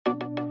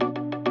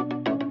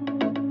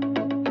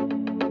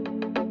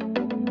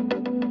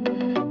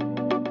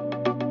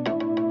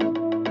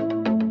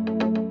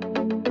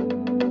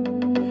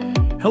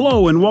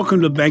Hello and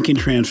welcome to Banking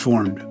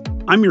Transformed.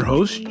 I'm your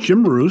host,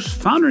 Jim Marous,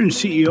 founder and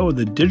CEO of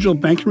the Digital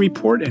Banking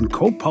Report and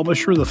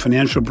co-publisher of the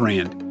Financial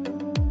Brand.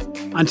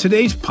 On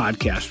today's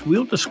podcast,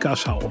 we'll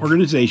discuss how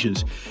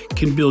organizations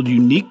can build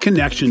unique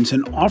connections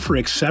and offer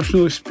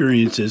exceptional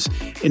experiences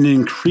in an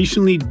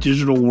increasingly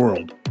digital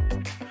world.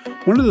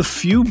 One of the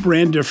few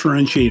brand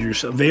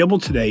differentiators available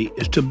today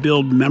is to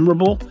build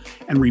memorable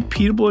and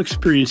repeatable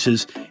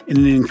experiences in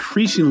an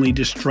increasingly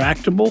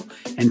distractible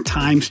and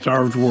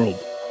time-starved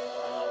world.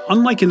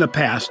 Unlike in the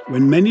past,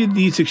 when many of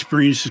these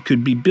experiences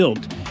could be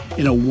built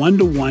in a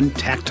one-to-one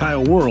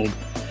tactile world,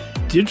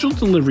 digital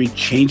delivery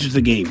changes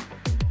the game.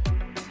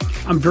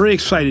 I'm very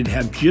excited to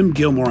have Jim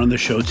Gilmore on the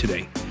show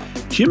today.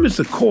 Jim is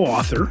the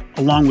co-author,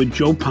 along with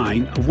Joe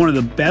Pine, of one of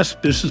the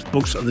best business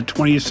books of the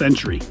 20th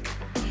century,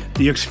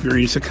 The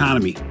Experience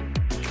Economy.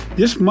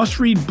 This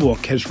must-read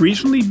book has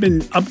recently been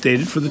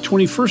updated for the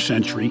 21st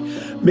century,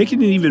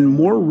 making it even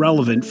more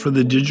relevant for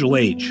the digital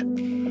age.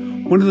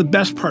 One of the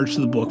best parts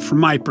of the book, from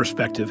my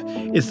perspective,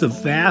 is the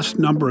vast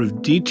number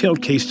of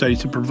detailed case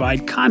studies that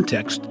provide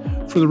context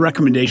for the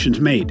recommendations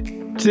made.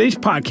 Today's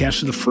podcast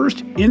is the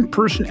first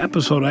in-person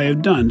episode I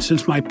have done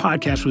since my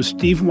podcast with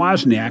Steve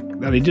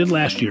Wozniak that I did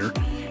last year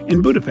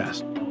in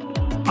Budapest.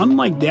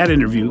 Unlike that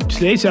interview,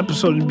 today's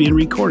episode is being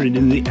recorded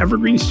in the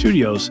Evergreen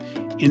Studios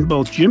in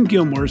both Jim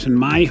Gilmore's and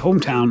my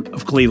hometown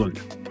of Cleveland.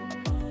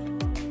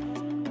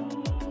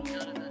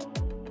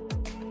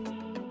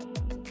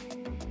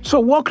 So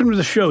welcome to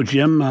the show,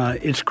 Jim.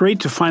 It's great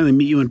to finally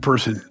meet you in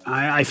person.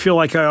 I feel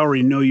like I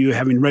already know you,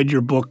 having read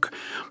your book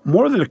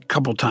more than a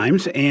couple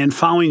times and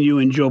following you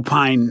and Joe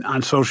Pine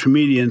on social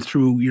media and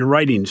through your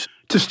writings.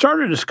 To start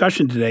our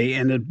discussion today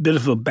and a bit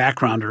of a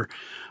backgrounder,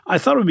 I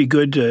thought it would be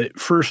good to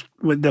first,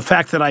 with the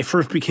fact that I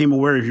first became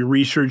aware of your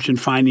research and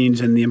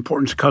findings and the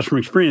importance of customer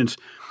experience,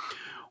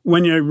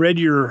 when I read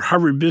your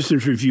Harvard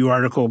Business Review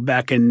article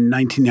back in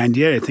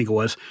 1998, I think it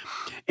was.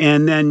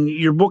 And then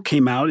your book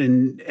came out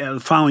in the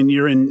following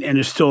year and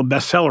is still a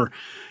bestseller.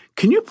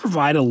 Can you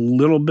provide a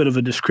little bit of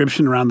a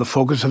description around the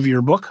focus of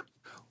your book?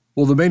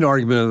 Well, the main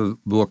argument of the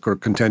book or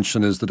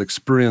contention is that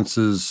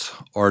experiences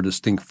are a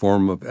distinct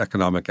form of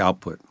economic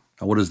output.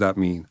 Now, what does that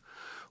mean?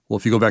 Well,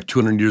 if you go back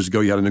 200 years ago,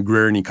 you had an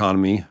agrarian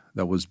economy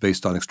that was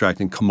based on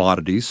extracting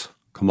commodities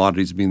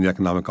being the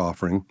economic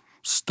offering,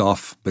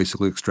 stuff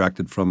basically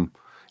extracted from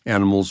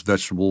animals,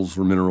 vegetables,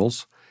 or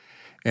minerals.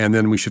 And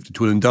then we shifted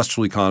to an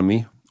industrial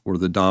economy where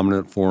the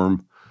dominant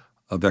form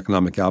of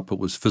economic output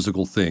was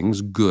physical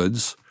things,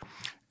 goods.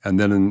 And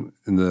then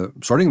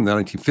starting in the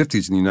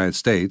 1950s in the United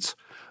States,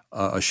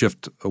 a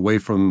shift away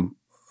from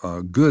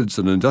goods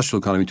and an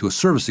industrial economy to a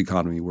service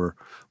economy where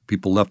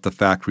people left the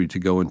factory to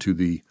go into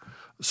the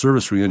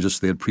service arena just as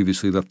they had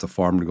previously left the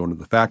farm to go into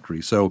the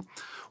factory. So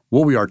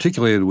what we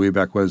articulated way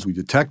back when is we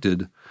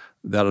detected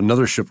that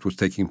another shift was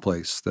taking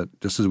place, that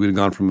just as we had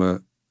gone from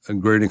an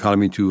agrarian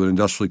economy to an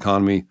industrial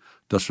economy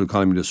to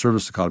a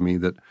service economy,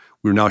 that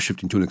we're now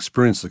shifting to an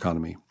experience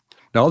economy.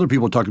 Now, other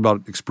people talked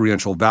about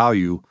experiential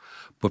value,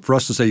 but for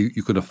us to say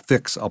you could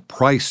affix a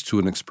price to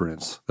an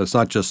experience, that's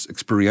not just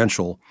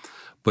experiential,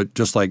 but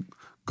just like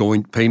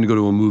paying to go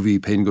to a movie,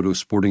 paying to go to a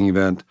sporting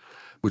event,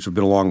 which have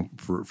been along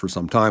for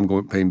some time,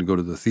 paying to go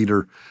to the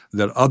theater,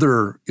 that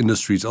other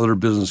industries, other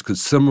businesses could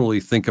similarly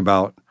think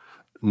about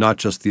not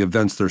just the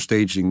events they're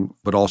staging,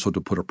 but also to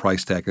put a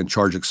price tag and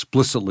charge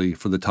explicitly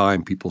for the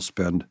time people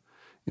spend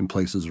in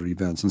places or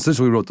events. And since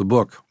we wrote the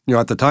book,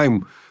 at the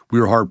time we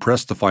were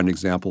hard-pressed to find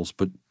examples,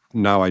 but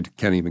now I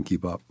can't even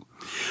keep up.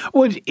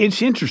 Well,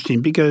 it's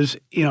interesting because,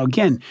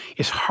 again,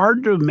 it's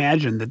hard to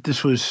imagine that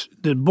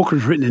the book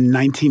was written in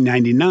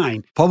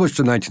 1999. Published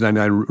in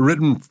 1999,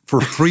 written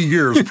for 3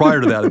 years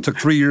prior to that. It took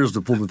 3 years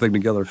to pull the thing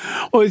together.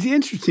 Well, it's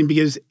interesting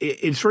because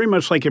it's very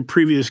much like a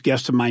previous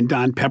guest of mine,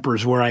 Don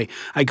Peppers, where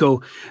I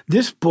go,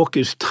 this book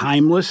is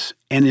timeless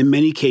and in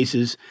many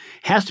cases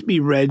has to be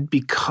read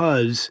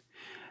because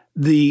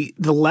the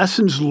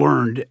lessons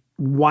learned,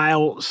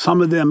 while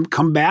some of them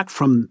come back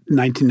from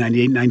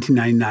 1998,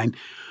 1999,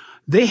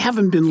 they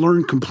haven't been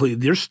learned completely.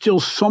 There's still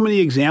so many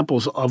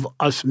examples of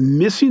us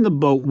missing the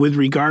boat with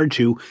regard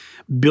to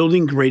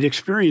building great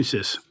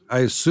experiences. I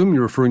assume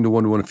you're referring to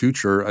One-to-One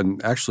Future,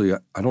 and actually,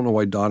 I don't know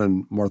why Don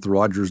and Martha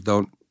Rogers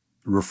don't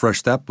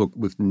refresh that book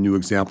with new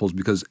examples,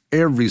 because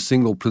every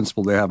single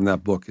principle they have in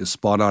that book is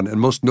spot on. And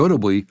most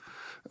notably,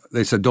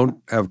 they said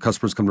don't have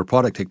customers come to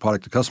product, take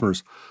product to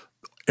customers.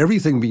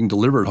 Everything being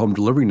delivered, home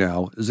delivery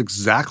now, is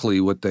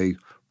exactly what they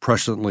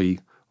presciently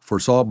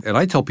foresaw. And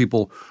I tell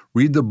people,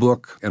 read the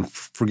book and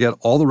forget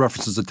all the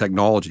references to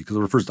technology because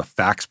it refers to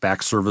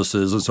fax-back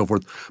services and so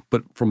forth.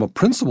 But from a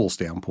principle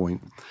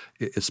standpoint,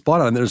 it's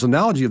spot on. There's an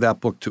analogy of that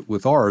book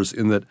with ours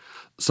in that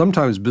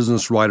sometimes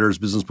business writers,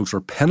 business books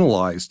are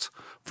penalized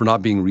for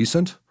not being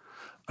recent.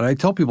 And I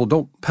tell people,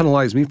 don't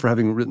penalize me for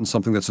having written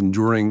something that's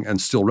enduring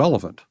and still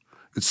relevant.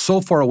 It's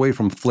so far away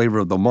from flavor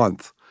of the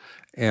month.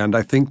 And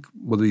I think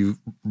whether you've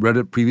read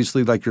it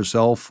previously like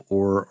yourself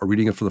or are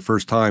reading it for the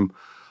first time,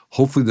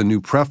 hopefully the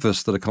new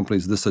preface that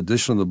accompanies this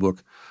edition of the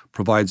book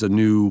provides a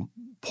new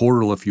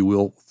portal, if you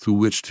will, through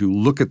which to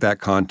look at that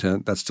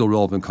content, that's still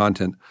relevant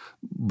content,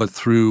 but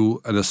through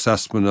an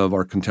assessment of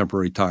our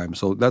contemporary time.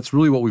 So that's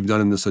really what we've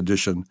done in this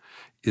edition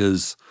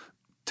is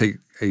take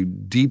a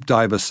deep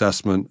dive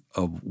assessment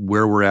of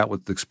where we're at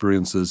with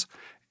experiences,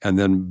 and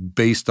then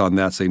based on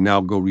that, say,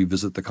 now go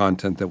revisit the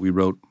content that we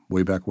wrote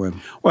way back when.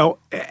 Well,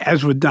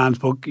 as with Don's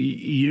book,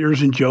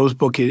 yours and Joe's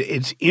book,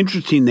 it's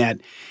interesting that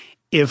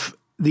if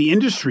the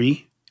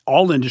industry,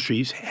 all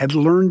industries, had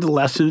learned the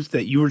lessons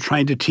that you were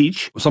trying to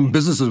teach. Some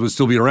businesses would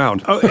still be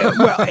around.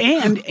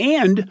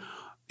 And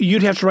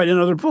you'd have to write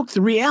another book.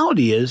 The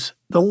reality is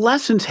the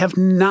lessons have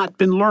not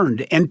been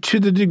learned. And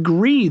to the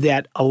degree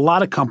that a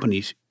lot of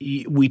companies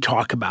we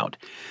talk about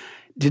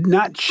did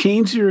not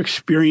change their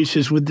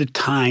experiences with the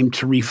time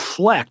to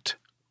reflect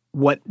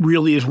what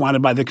really is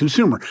wanted by the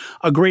consumer.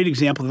 A great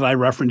example that I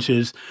reference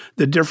is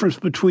the difference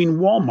between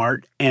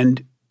Walmart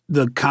and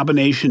the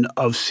combination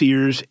of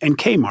Sears and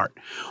Kmart.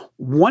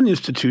 One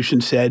institution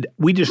said,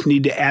 we just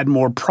need to add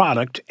more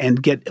product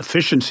and get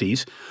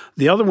efficiencies.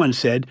 The other one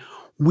said,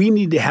 we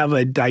need to have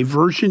a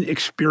diversion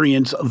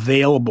experience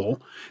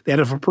available that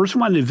if a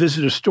person wanted to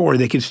visit a store,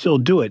 they could still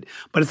do it.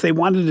 But if they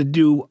wanted to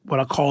do what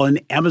I call an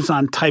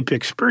Amazon-type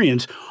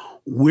experience,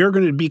 we're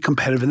going to be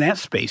competitive in that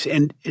space.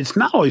 And it's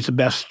not always the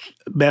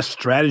best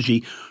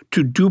strategy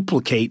to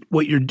duplicate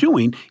what you're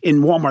doing.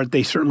 In Walmart,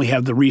 they certainly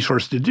have the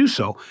resource to do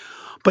so.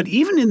 But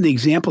even in the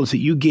examples that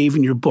you gave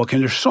in your book,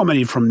 and there's so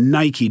many from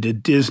Nike to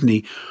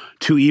Disney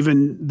to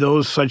even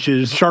those such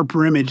as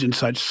Sharper Image and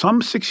such,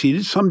 some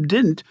succeeded, some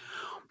didn't.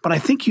 But I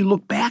think you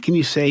look back and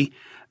you say,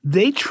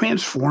 they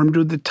transformed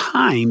with the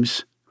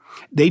times.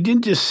 They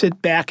didn't just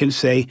sit back and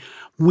say,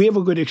 we have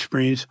a good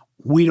experience,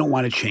 we don't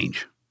want to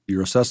change.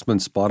 Your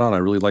assessment's spot on. I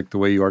really like the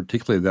way you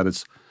articulated that.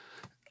 It's,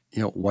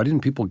 why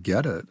didn't people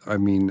get it? I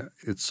mean,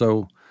 it's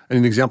so – and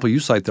an example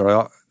you cite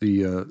there,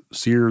 the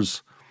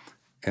Sears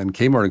and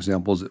Kmart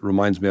examples, it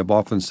reminds me, I've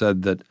often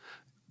said that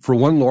for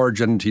one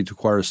large entity to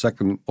acquire a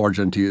second large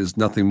entity is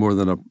nothing more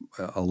than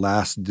a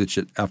last-ditch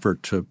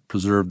effort to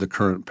preserve the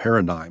current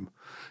paradigm.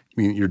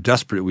 I mean, you're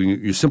desperate.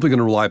 You're simply going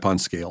to rely upon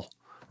scale,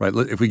 right?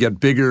 If we get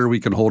bigger, we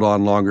can hold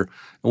on longer.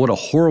 And what a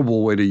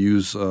horrible way to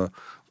use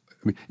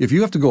if you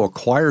have to go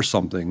acquire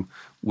something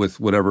with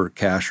whatever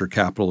cash or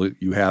capital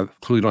you have,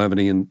 clearly don't have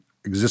any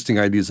existing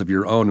ideas of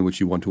your own in which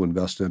you want to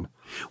invest in.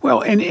 Well,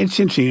 and it's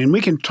interesting, and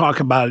we can talk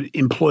about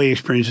employee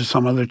experiences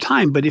some other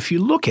time, but if you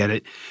look at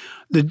it,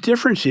 the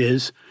difference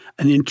is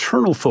an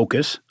internal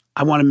focus.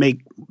 I want to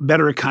make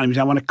better economies.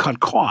 I want to cut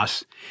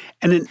costs.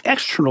 And an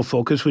external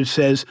focus which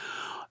says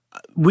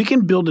we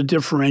can build a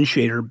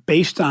differentiator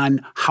based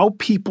on how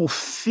people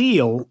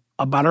feel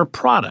about our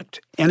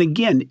product. And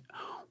again,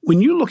 when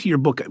you look at your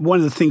book, one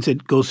of the things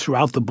that goes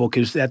throughout the book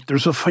is that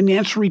there's a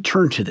financial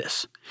return to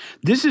this.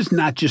 This is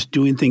not just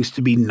doing things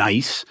to be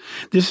nice.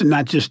 This is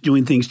not just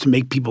doing things to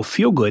make people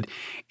feel good.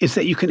 It's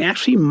that you can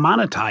actually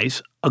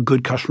monetize a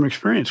good customer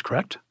experience,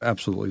 correct?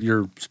 Absolutely.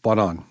 You're spot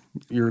on.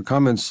 Your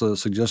comments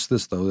suggest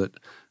this, though,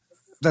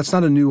 that's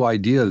not a new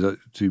idea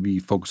to be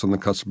focused on the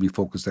customer, be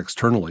focused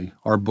externally.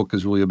 Our book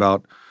is really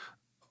about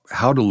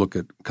how to look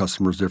at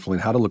customers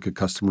differently, how to look at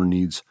customer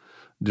needs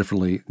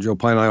differently. Joe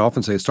Pine and I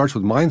often say it starts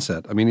with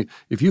mindset. I mean,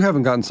 if you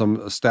haven't gotten some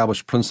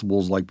established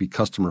principles like be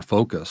customer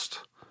focused,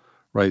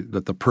 right,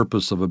 that the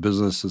purpose of a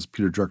business, as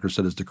Peter Drucker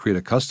said, is to create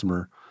a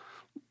customer,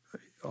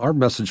 our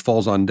message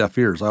falls on deaf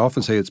ears. I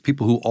often say it's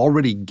people who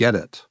already get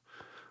it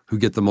who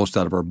get the most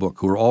out of our book,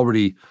 who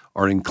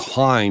are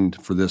inclined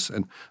for this.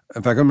 And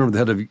in fact, I remember the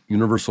head of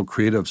Universal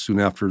Creative soon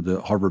after the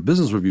Harvard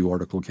Business Review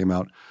article came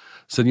out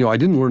said, I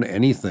didn't learn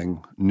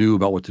anything new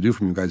about what to do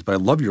from you guys, but I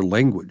love your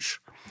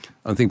language.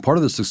 I think part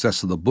of the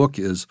success of the book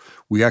is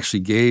we actually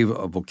gave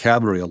a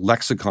vocabulary, a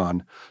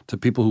lexicon to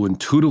people who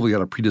intuitively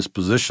had a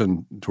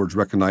predisposition towards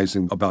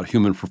recognizing about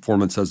human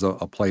performance as a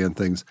play in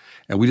things.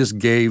 And we just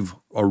gave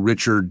a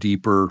richer,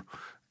 deeper,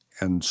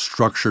 and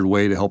structured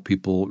way to help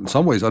people in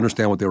some ways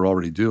understand what they were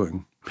already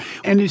doing.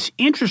 And it's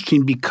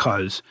interesting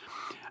because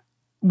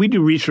we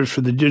do research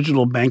for the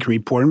Digital Banking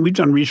Report, and we've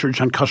done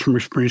research on customer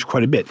experience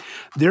quite a bit.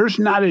 There's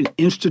not an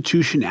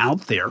institution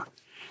out there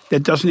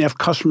that doesn't have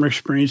customer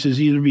experience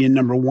as either being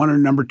number one or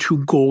number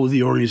two goal of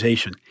the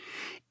organization.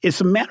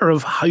 It's a matter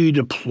of how you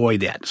deploy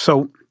that.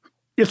 So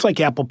it's like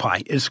apple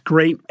pie. It's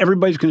great.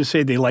 Everybody's going to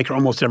say they like it, or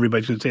almost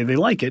everybody's going to say they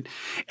like it.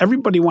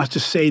 Everybody wants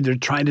to say they're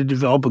trying to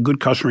develop a good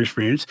customer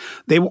experience.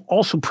 They will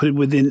also put it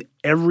within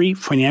every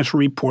financial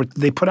report that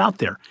they put out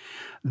there.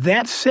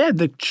 That said,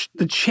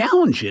 the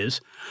challenge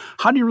is,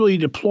 how do you really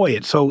deploy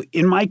it? So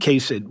in my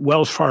case at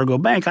Wells Fargo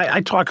Bank,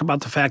 I talk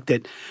about the fact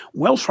that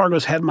Wells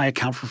Fargo's had my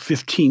account for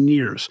 15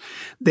 years.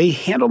 They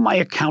handle my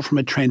account from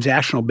a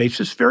transactional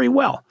basis very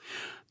well.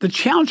 The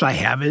challenge I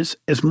have is,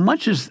 as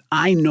much as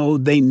I know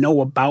they know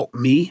about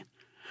me,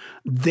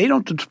 they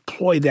don't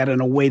deploy that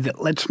in a way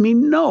that lets me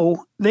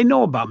know they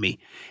know about me.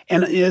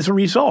 And as a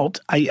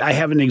result, I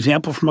have an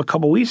example from a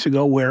couple weeks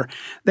ago where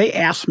they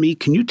asked me,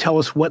 can you tell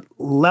us what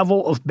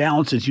level of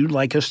balances you'd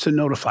like us to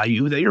notify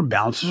you that your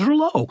balances are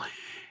low?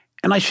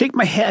 And I shake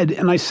my head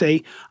and I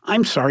say,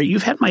 I'm sorry,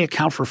 you've had my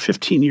account for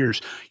 15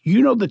 years.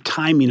 You know the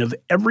timing of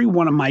every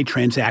one of my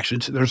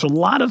transactions. There's a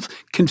lot of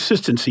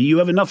consistency. You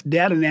have enough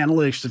data and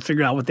analytics to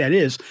figure out what that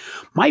is.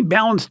 My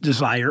balance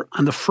desire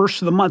on the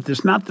 1st of the month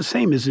is not the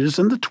same as it is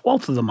on the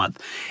 12th of the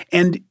month.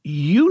 And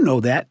you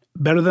know that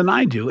better than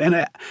I do.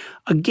 And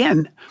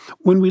again,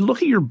 when we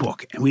look at your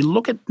book and we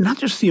look at not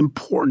just the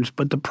importance,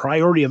 but the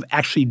priority of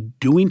actually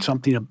doing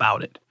something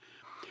about it,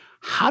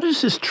 how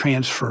does this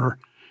transfer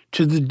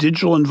to the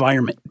digital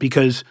environment?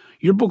 Because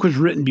your book was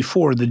written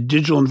before the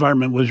digital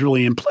environment was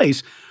really in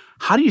place.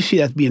 How do you see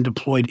that being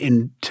deployed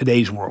in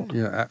today's world?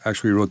 Yeah,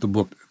 actually, we wrote the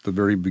book at the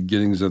very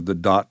beginnings of the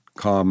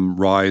dot-com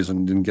rise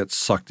and didn't get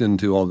sucked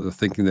into all the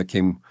thinking that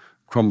came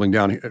crumbling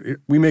down.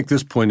 We make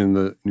this point in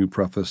the new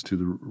preface to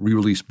the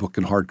re-released book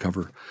in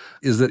hardcover,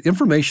 is that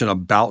information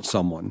about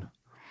someone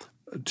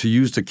to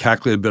use to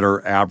calculate a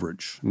better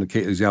average. In the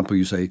example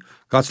you say,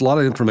 got a lot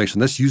of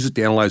information. Let's use it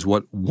to analyze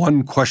what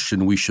one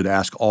question we should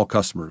ask all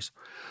customers.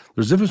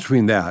 There's a difference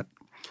between that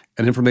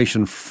and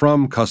information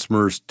from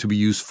customers to be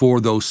used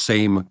for those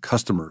same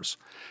customers.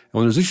 And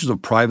when there's issues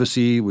of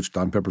privacy, which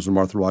Don Peppers and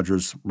Martha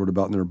Rogers wrote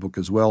about in their book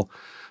as well,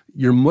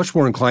 you're much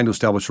more inclined to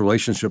establish a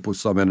relationship with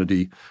some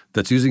entity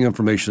that's using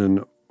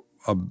information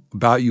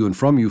about you and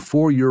from you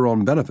for your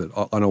own benefit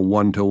on a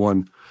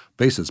one-to-one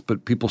basis.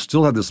 But people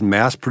still have this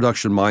mass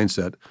production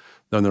mindset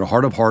that in their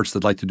heart of hearts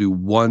they'd like to do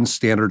one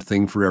standard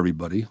thing for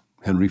everybody.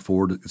 Henry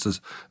Ford, it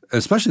says,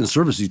 especially in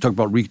services, you talk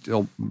about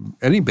retail,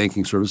 any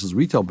banking services,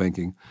 retail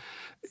banking,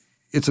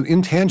 it's an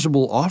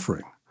intangible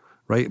offering,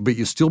 right? But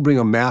you still bring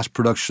a mass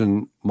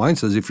production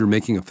mindset as if you're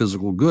making a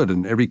physical good,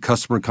 and every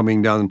customer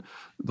coming down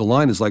the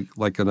line is like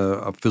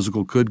a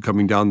physical good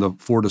coming down the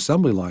Ford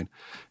assembly line.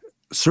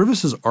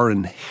 Services are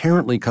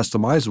inherently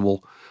customizable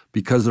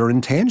because they're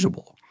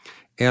intangible.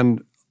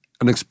 And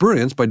an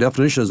experience, by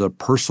definition, is a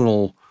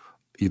personal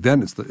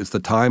event. It's the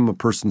time a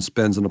person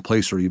spends in a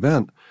place or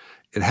event.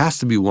 It has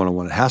to be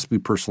one-on-one. It has to be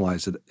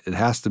personalized. It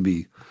has to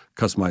be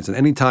customized. And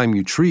anytime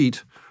you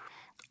treat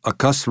a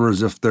customer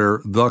as if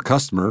they're the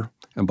customer,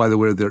 and by the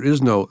way, there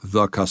is no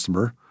the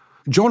customer,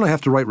 Joe and I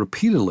have to write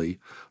repeatedly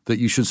that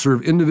you should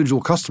serve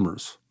individual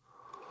customers.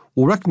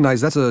 We'll recognize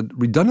that's a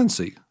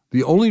redundancy.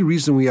 The only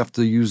reason we have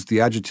to use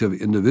the adjective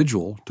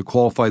individual to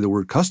qualify the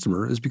word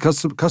customer is because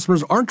some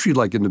customers aren't treated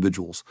like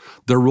individuals.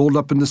 They're rolled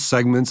up into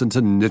segments,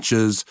 into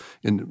niches,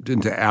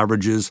 into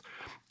averages.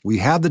 We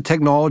have the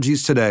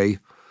technologies today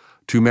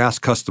to mass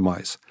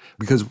customize.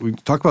 Because we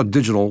talk about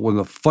digital, one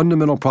of the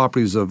fundamental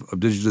properties of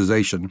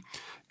digitization,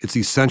 it's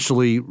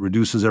essentially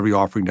reduces every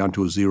offering down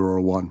to a 0 or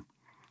a 1.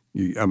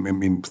 I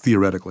mean,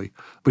 theoretically.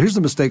 But here's the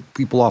mistake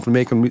people often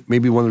make, and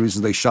maybe one of the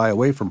reasons they shy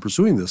away from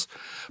pursuing this.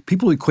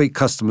 People equate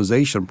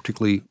customization,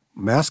 particularly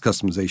mass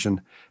customization,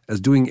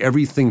 as doing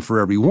everything for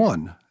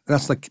everyone.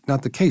 That's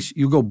not the case.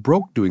 You go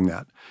broke doing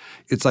that.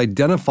 It's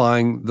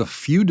identifying the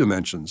few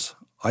dimensions.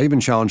 I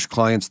even challenge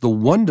clients, the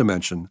one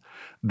dimension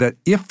that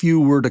if you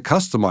were to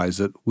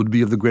customize it would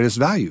be of the greatest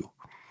value.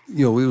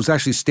 You know, it was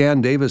actually Stan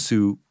Davis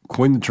who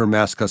coined the term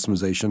mass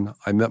customization.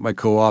 I met my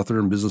co-author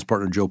and business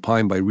partner Joe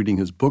Pine by reading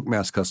his book,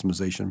 Mass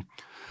Customization.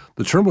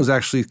 The term was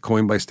actually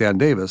coined by Stan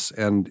Davis,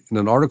 and in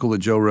an article that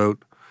Joe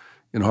wrote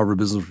in Harvard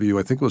Business Review,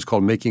 I think it was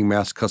called Making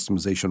Mass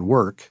Customization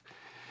Work,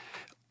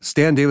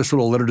 Stan Davis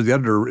wrote a letter to the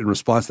editor in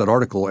response to that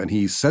article, and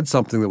he said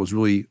something that was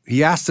really,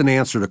 he asked and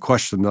answered a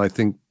question that I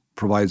think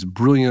provides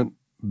brilliant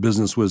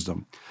business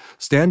wisdom.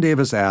 Stan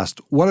Davis asked,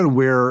 what and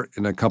where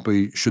in a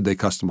company should they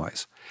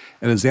customize?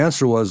 And his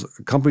answer was,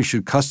 a company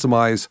should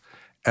customize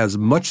as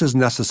much as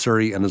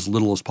necessary and as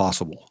little as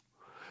possible.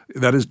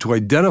 That is to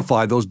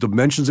identify those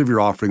dimensions of your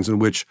offerings in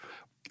which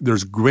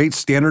there's great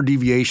standard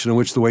deviation in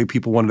which the way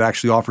people want it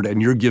actually offered,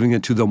 and you're giving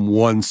it to them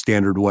one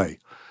standard way.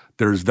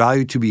 There's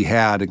value to be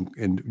had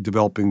in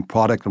developing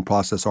product and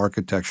process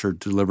architecture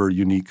to deliver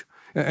unique.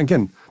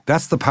 Again,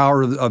 that's the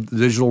power of the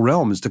digital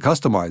realm, is to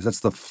customize. That's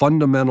the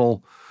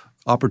fundamental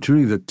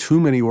opportunity that too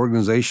many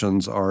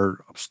organizations are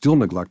still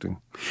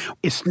neglecting.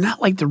 It's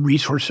not like the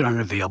resources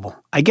aren't available.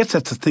 I guess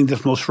that's the thing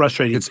that's most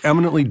frustrating. It's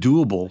eminently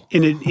doable.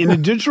 In a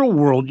digital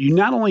world, you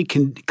not only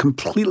can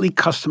completely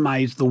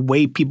customize the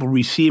way people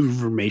receive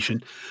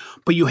information,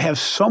 but you have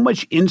so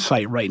much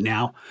insight right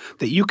now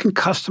that you can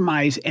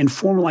customize and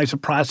formalize a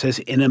process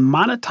in a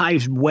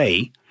monetized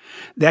way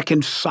that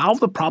can solve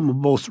the problem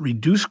of both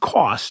reduced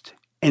cost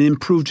and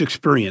improved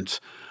experience.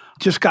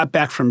 Just got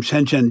back from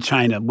Shenzhen,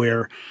 China,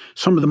 where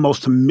some of the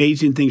most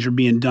amazing things are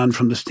being done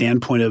from the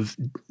standpoint of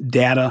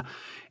data,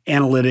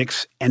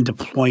 analytics, and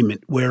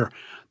deployment, where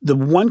the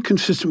one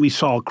consistent we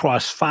saw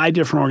across 6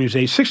 different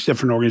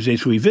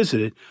organizations we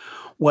visited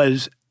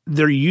was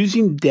they're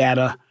using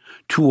data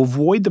to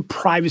avoid the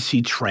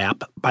privacy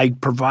trap by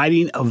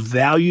providing a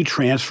value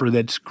transfer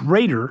that's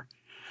greater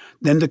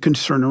than the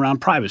concern around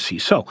privacy.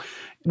 So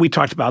we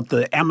talked about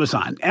the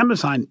Amazon.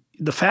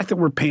 The fact that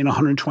we're paying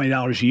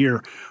 $120 a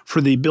year for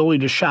the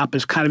ability to shop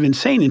is kind of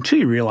insane until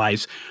you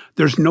realize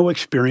there's no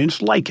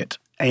experience like it.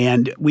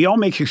 And we all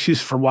make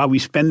excuses for why we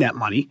spend that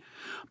money.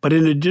 But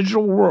in a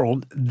digital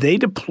world, they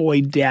deploy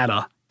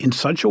data in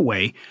such a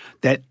way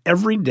that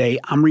every day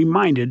I'm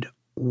reminded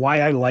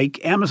why I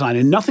like Amazon,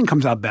 and nothing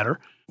comes out better.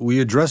 We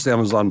addressed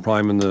Amazon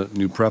Prime in the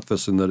new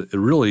preface in that it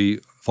really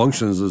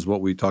functions as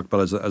what we talked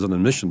about as an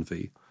admission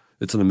fee.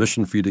 It's an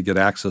admission fee to get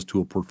access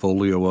to a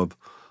portfolio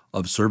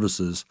of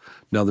services.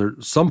 Now,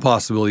 there's some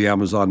possibility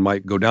Amazon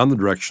might go down the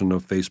direction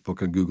of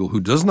Facebook and Google, who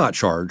does not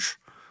charge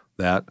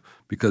that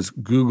because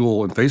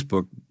Google and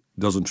Facebook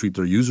doesn't treat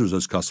their users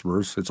as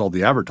customers. It's all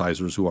the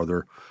advertisers who are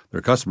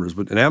their customers.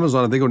 But in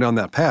Amazon, if they go down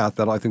that path,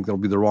 I think that'll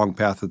be the wrong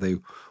path that they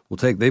will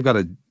take. They've got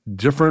a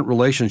different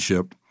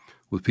relationship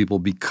with people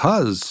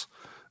because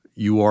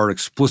you are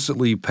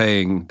explicitly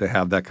paying to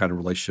have that kind of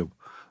relationship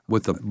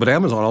with them. But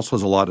Amazon also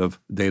has a lot of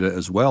data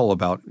as well,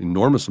 about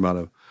enormous amount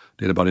of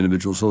data about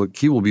individuals. So the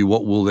key will be,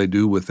 what will they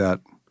do with that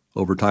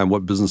over time?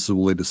 What businesses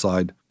will they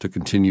decide to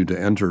continue to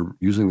enter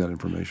using that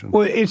information?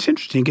 Well, it's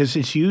interesting because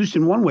it's used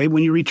in one way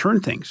when you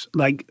return things.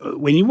 Like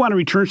when you want to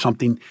return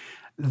something,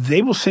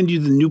 they will send you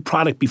the new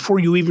product before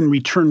you even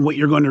return what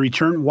you're going to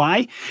return.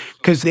 Why?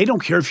 Because they don't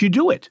care if you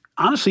do it.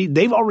 Honestly,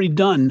 they've already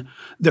done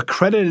the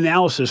credit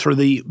analysis or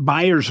the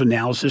buyer's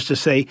analysis to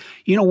say,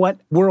 you know what,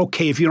 we're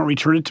okay if you don't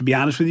return it, to be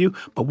honest with you,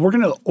 but we're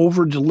going to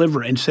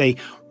over-deliver and say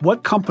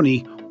what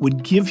company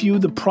would give you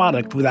the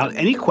product without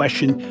any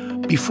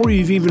question before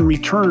you've even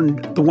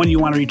returned the one you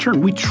want to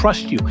return. We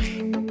trust you.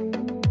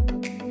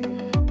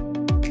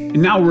 And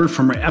now a word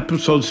from our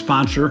episode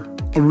sponsor,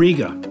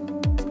 Auriga.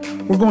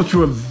 We're going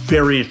through a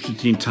very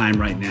interesting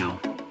time right now.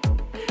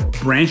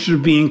 Branches are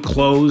being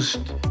closed.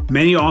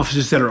 Many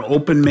offices that are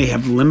open may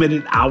have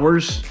limited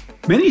hours.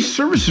 Many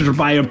services are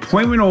by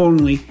appointment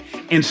only,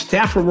 and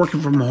staff are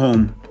working from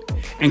home,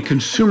 and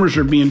consumers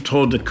are being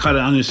told to cut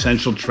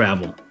unessential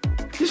travel.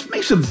 This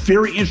makes a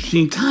very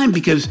interesting time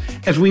because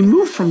as we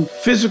move from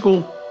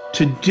physical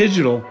to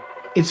digital,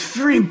 it's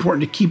very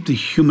important to keep the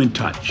human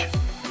touch.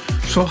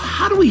 So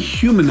how do we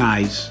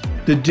humanize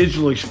the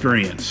digital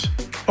experience?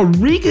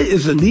 Auriga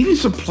is a leading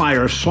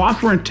supplier of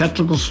software and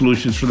technical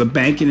solutions for the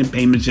banking and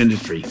payments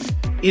industry.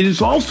 It is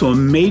also a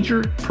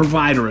major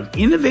provider of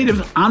innovative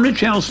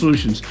omnichannel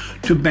solutions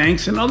to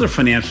banks and other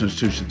financial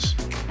institutions.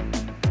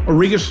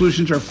 Auriga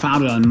solutions are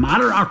founded on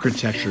modern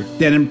architecture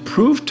that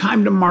improve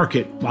time to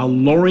market while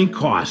lowering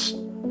costs,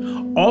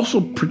 also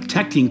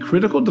protecting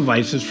critical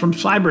devices from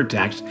cyber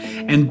attacks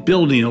and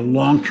building a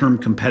long-term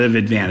competitive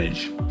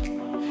advantage.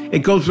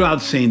 It goes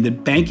without saying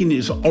that banking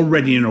is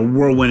already in a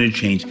whirlwind of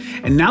change.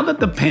 And now that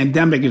the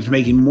pandemic is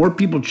making more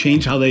people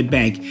change how they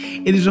bank,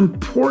 it is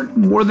important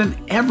more than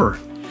ever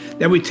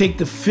that we take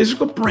the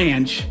physical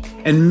branch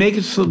and make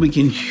it so that we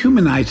can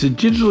humanize the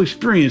digital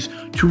experience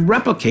to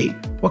replicate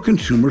what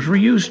consumers were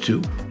used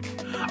to.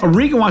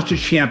 Auriga wants to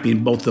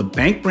champion both the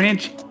bank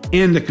branch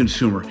and the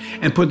consumer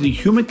and put the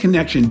human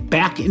connection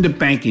back into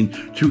banking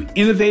through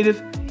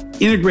innovative,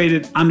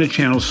 integrated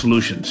omnichannel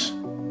solutions.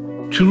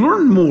 To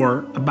learn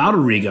more about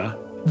Auriga,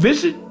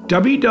 visit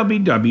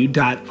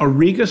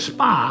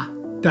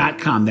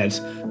www.aurigaspa.com. That's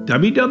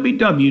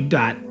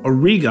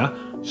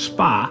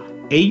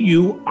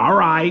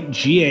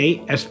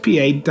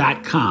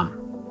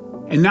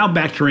www.aurigaspa.com. And now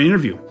back to our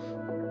interview.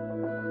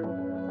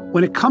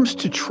 When it comes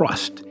to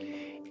trust,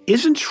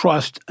 isn't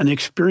trust an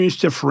experience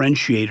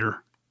differentiator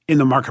in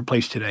the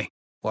marketplace today?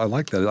 Well, I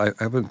like that. I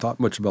haven't thought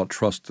much about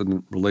trust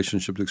and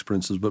relationship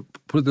experiences, but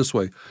put it this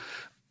way,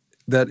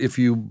 that if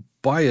you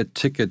buy a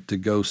ticket to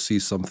go see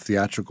some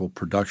theatrical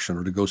production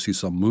or to go see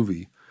some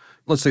movie,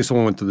 let's say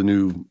someone went to the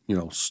new,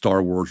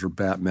 Star Wars or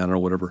Batman or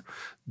whatever,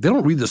 they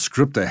don't read the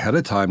script ahead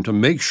of time to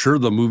make sure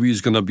the movie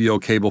is going to be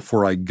okay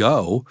before I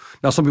go.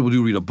 Now, some people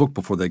do read a book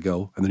before they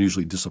go, and they're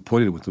usually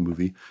disappointed with the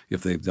movie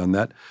if they've done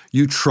that.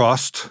 You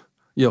trust,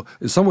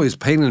 in some ways,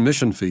 paying an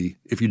admission fee,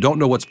 if you don't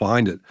know what's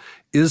behind it,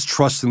 is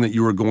trusting that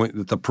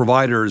that the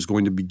provider is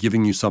going to be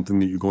giving you something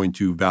that you're going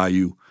to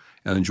value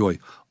and enjoy.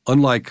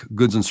 Unlike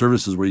goods and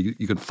services where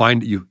you can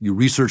find, you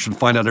research and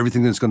find out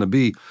everything that's going to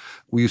be,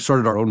 we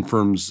started our own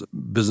firm's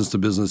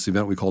business-to-business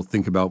event we called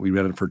Think About. We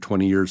ran it for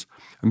 20 years.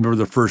 I remember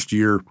the first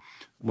year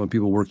when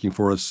people working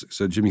for us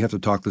said, Jim, you have to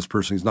talk to this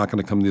person. He's not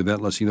going to come to the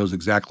event unless he knows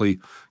exactly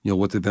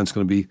what the event's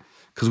going to be,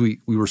 because we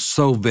were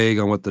so vague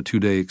on what the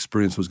two-day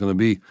experience was going to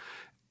be.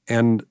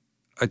 And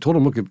I told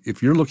him, look,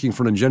 if you're looking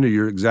for an agenda,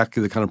 you're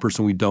exactly the kind of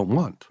person we don't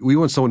want. We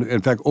want someone,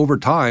 in fact, over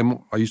time,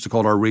 I used to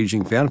call it our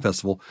Raging Fan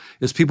Festival,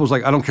 is people's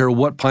like, I don't care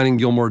what Pine and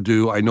Gilmore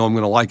do, I know I'm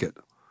going to like it,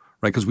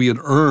 right? Because we had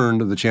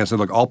earned the chance to,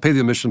 look, I'll pay the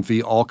admission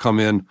fee, I'll come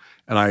in,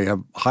 and I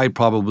have high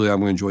probability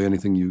I'm going to enjoy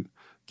anything you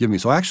give me.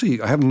 So actually,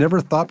 I have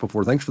never thought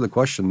before, thanks for the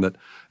question, that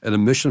an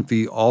admission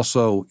fee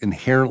also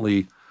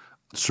inherently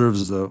serves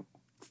as a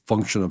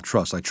function of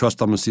trust. I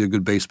trust I'm going to see a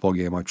good baseball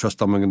game. I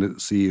trust I'm going to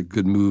see a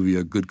good movie,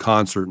 a good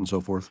concert, and so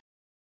forth.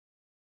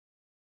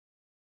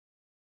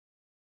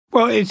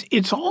 Well,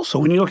 it's also,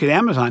 when you look at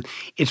Amazon,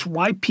 it's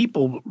why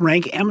people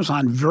rank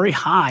Amazon very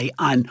high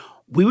on,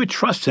 we would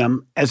trust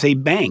them as a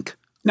bank.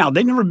 Now,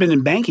 they've never been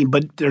in banking,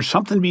 but there's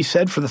something to be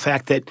said for the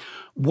fact that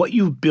what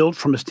you've built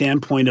from a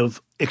standpoint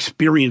of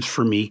experience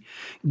for me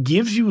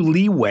gives you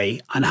leeway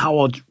on how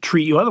I'll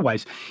treat you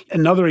otherwise.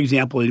 Another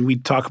example, and we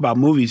talk about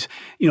movies,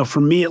 for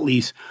me at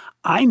least,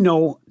 I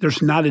know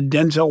there's not a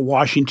Denzel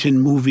Washington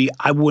movie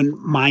I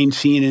wouldn't mind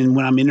seeing, and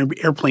when I'm in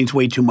airplanes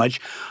way too much,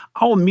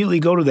 I'll immediately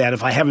go to that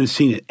if I haven't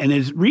seen it. And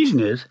the reason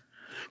is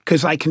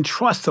because I can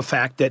trust the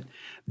fact that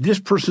this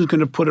person's going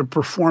to put a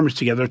performance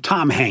together.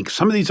 Tom Hanks,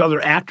 some of these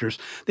other actors,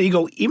 that you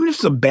go, even if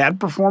it's a bad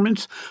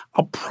performance,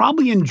 I'll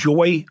probably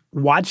enjoy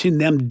watching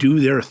them do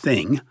their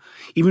thing,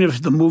 even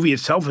if the movie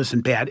itself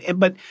isn't bad.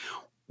 But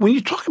when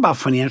you talk about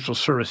financial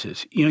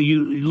services,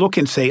 you look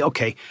and say,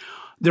 okay,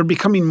 they're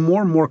becoming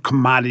more and more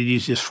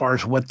commodities as far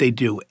as what they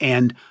do.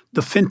 And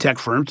the fintech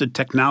firms, the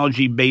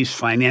technology-based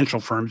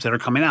financial firms that are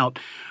coming out,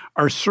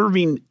 are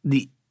serving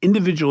the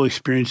individual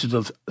experiences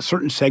of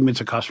certain segments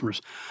of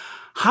customers.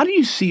 How do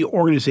you see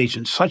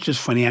organizations such as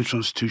financial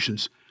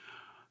institutions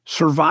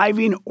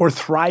surviving or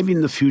thriving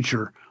in the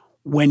future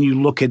when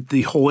you look at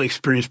the whole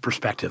experience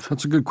perspective?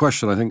 That's a good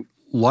question. I think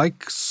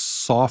like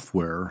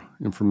software,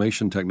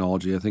 information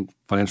technology, I think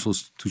financial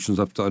institutions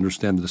have to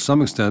understand that to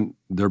some extent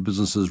their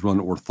businesses run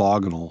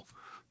orthogonal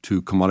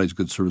to commodities,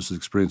 goods, services,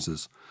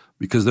 experiences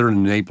because they're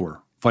an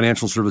enabler.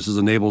 Financial services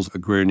enables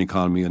agrarian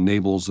economy,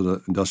 enables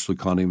the industrial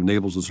economy,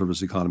 enables the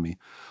service economy.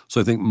 So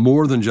I think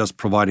more than just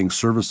providing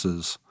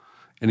services,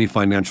 any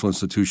financial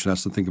institution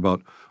has to think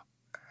about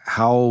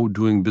how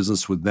doing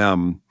business with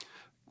them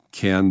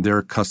can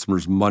their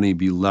customers' money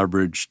be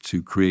leveraged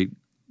to create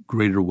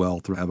greater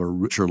wealth or have a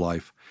richer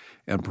life.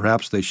 And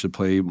perhaps they should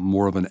play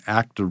more of an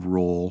active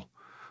role.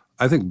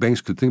 I think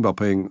banks could think about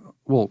paying,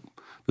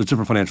 there's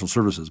different financial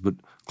services, but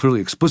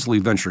clearly explicitly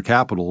venture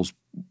capitals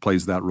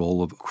plays that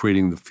role of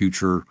creating the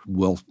future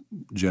wealth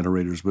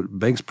generators. But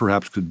banks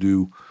perhaps could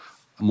do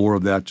more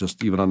of that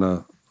just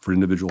even for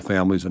individual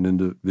families and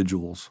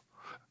individuals.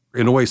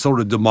 In a way, sort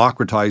of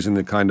democratizing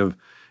the kind of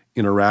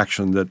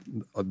interaction that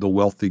the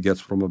wealthy gets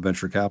from a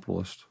venture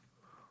capitalist.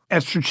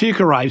 At Strategic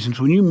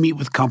Horizons, when you meet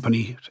with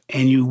companies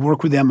and you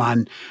work with them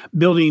on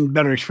building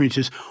better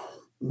experiences,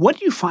 what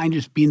do you find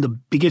as being the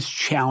biggest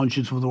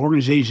challenges with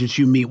organizations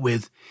you meet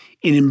with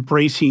in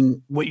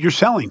embracing what you're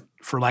selling,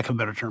 for lack of a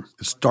better term?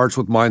 It starts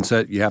with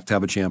mindset. You have to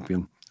have a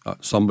champion.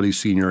 Somebody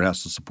senior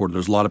has to support it.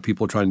 There's a lot of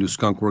people trying to do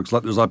skunk work.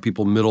 There's a lot of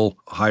people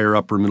higher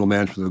upper middle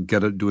management that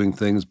get it doing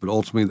things, but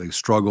ultimately they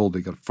struggle. They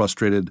get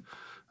frustrated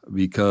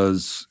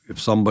because if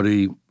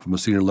somebody from a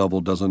senior level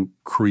doesn't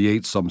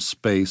create some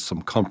space,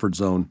 some comfort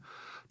zone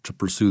to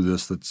pursue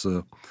this, that's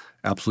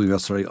absolutely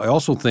necessary. I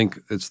also think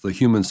it's the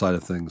human side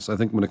of things. I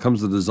think when it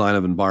comes to the design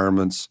of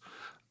environments,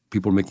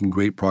 people are making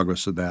great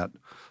progress at that.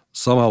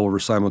 Somehow we'll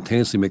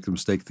simultaneously make the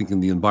mistake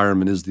thinking the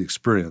environment is the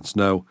experience.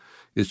 No,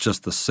 it's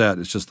just the set.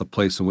 It's just the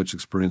place in which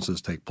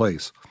experiences take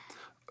place.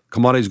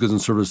 Commodities, goods,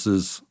 and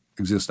services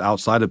exist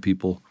outside of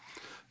people.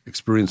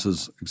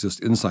 Experiences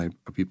exist inside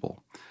of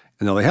people.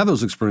 And now they have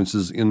those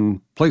experiences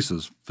in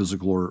places,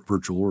 physical or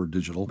virtual or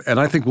digital. And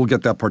I think we'll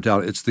get that part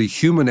down. It's the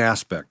human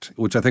aspect,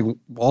 which I think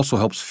also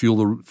helps fuel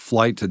the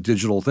flight to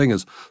digital thing,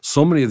 is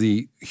so many of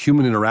the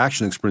human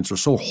interaction experiences are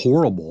so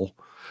horrible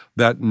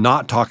that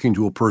not talking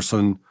to a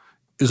person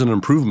is an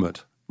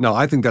improvement. Now,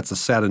 I think that's a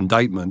sad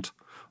indictment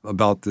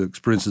about the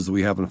experiences that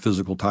we have in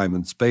physical time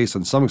and space.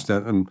 And to some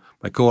extent, and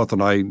my co-author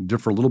and I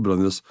differ a little bit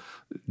on this,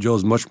 Joe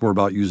is much more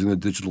about using the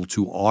digital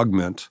to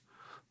augment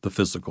the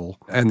physical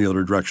and the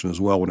other direction as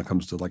well when it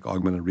comes to like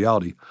augmented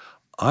reality.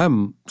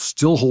 I'm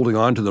still holding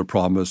on to the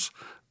promise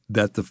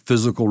that the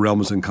physical realm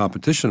is in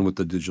competition with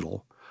the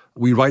digital.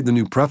 We write in the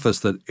new preface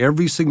that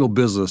every single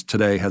business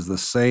today has the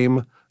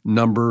same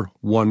number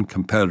one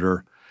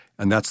competitor,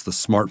 and that's the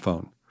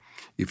smartphone.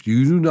 If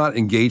you do not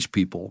engage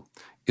people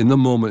in the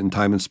moment in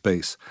time and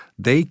space,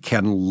 they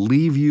can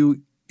leave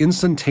you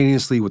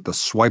instantaneously with the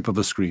swipe of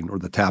a screen or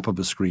the tap of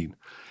a screen.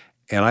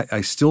 And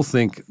I still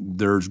think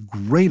there's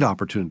great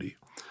opportunity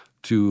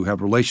to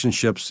have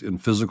relationships in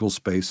physical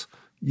space.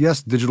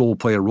 Yes, digital will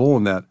play a role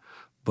in that,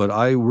 but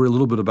I worry a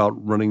little bit about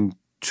running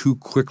too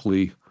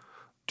quickly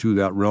to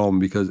that realm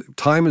because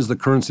time is the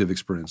currency of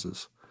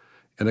experiences.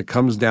 And it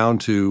comes down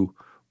to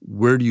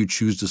where do you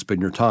choose to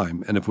spend your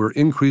time? And if we're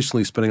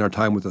increasingly spending our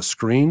time with a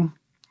screen,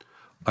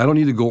 I don't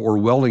need to go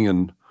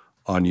Orwellian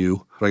on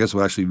you, but I guess it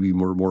would actually be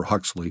more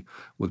Huxley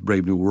with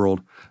Brave New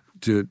World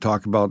to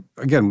talk about,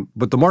 again,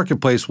 but the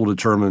marketplace will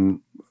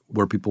determine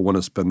where people want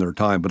to spend their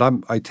time. But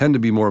I tend to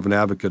be more of an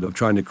advocate of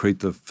trying to create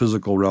the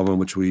physical realm in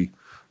which we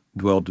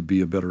dwell to be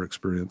a better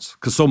experience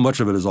because so much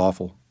of it is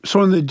awful.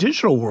 So in the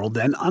digital world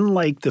then,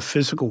 unlike the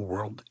physical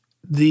world,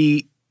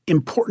 the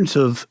importance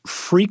of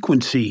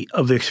frequency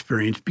of the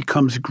experience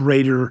becomes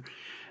greater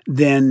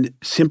than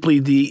simply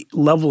the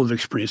level of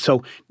experience.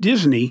 So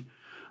Disney,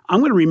 I'm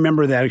going to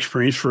remember that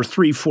experience for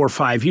 3, 4,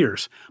 5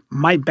 years.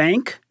 My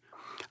bank,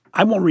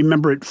 I won't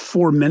remember it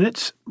 4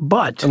 minutes,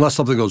 but... Unless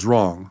something goes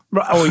wrong.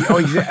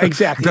 Exactly. In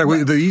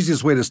fact, the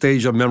easiest way to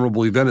stage a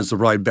memorable event is to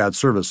provide bad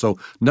service. So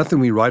nothing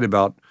we write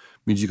about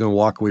means you can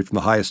walk away from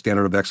the highest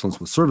standard of excellence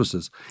with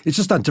services. It's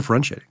just not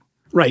differentiating.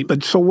 Right.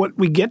 But so what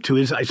we get to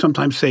is I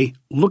sometimes say,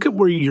 look at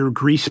where your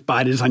grease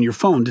spot is on your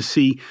phone to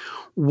see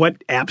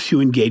what apps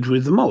you engage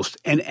with the most.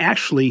 And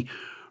actually,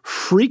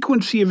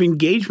 frequency of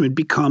engagement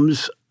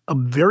becomes a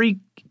very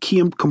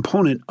key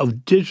component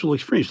of digital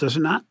experience, does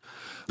it not?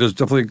 There's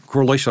definitely a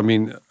correlation. I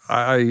mean,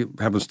 I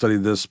haven't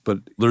studied this, but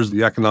there's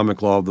the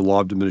economic law of the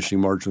law of diminishing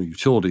marginal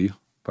utility.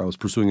 If I was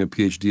pursuing a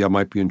PhD, I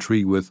might be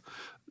intrigued with,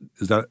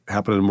 is that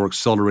happening at a more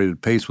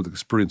accelerated pace with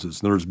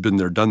experiences? In other words, been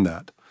there, done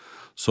that.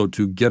 So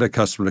to get a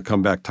customer to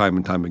come back time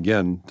and time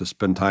again, to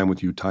spend time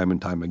with you time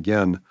and time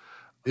again,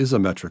 is a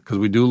metric. Because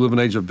we do live in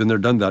an age of been there,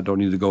 done that, don't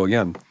need to go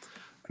again.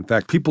 In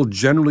fact, people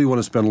generally want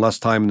to spend less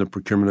time in the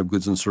procurement of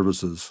goods and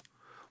services,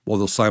 while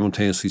they'll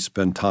simultaneously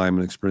spend time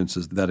and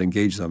experiences that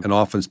engage them. And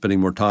often spending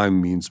more time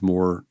means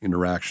more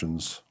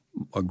interactions,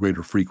 a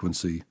greater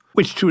frequency.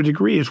 Which to a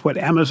degree is what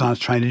Amazon's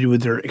trying to do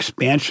with their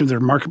expansion of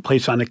their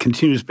marketplace on a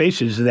continuous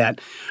basis, is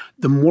that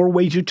the more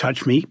ways you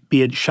touch me,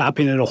 be it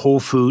shopping at a Whole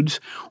Foods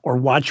or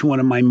watching one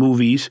of my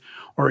movies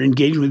or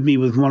engaging with me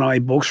with one of my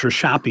books or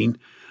shopping,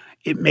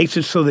 it makes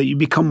it so that you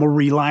become more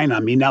reliant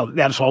on me. Now,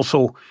 that's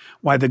also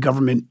why the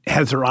government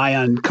has their eye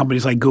on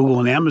companies like Google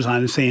and Amazon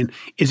and saying,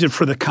 is it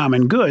for the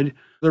common good?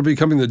 They're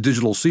becoming the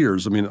digital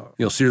Sears. I mean,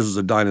 Sears is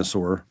a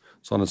dinosaur.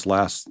 It's on its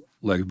last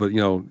leg, but,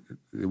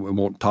 it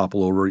won't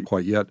topple over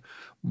quite yet.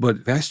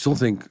 But I still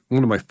think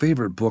one of my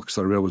favorite books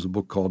I read was a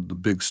book called The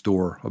Big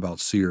Store about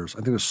Sears. I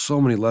think there's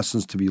so many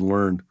lessons to be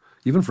learned,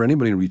 even for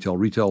anybody in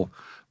retail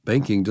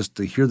banking, just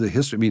to hear the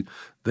history. I mean,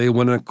 they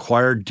went and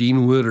acquired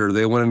Deanwood, or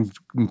they went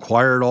and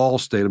acquired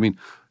Allstate. I mean,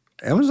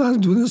 Amazon's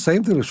doing the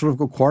same thing. They're sort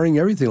of acquiring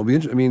everything. It'll be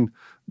interesting. I mean,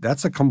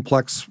 that's a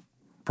complex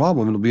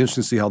problem. It'll be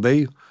interesting to see how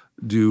they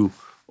do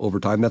over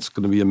time. That's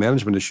going to be a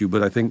management issue.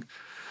 But I think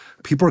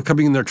people are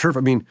coming in their turf.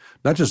 I mean,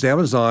 not just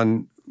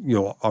Amazon,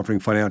 offering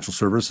financial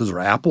services, or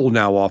Apple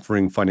now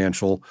offering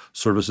financial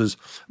services.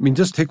 I mean,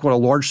 just take a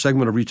large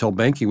segment of retail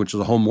banking, which is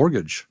a home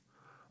mortgage.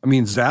 I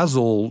mean,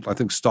 Zazzle, I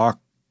think stock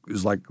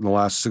is like in the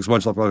last 6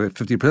 months up like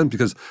 50%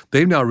 because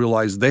they've now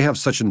realized they have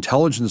such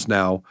intelligence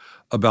now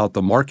about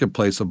the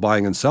marketplace of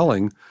buying and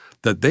selling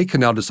that they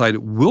can now decide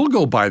we'll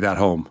go buy that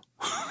home.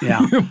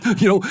 Yeah.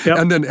 Yep.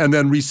 and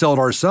then resell it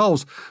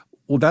ourselves.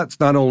 Well, that's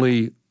not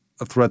only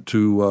a threat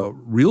to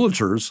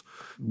realtors.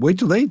 Wait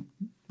till they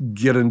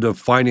get into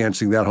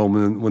financing that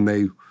home when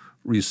they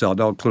resell.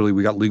 Now, clearly,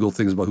 we got legal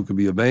things about who could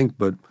be a bank,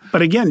 but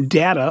again,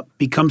 data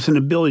becomes an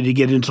ability to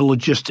get into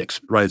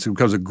logistics. Right, so it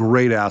becomes a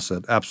great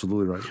asset.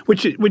 Absolutely right.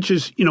 Which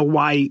is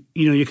why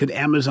you could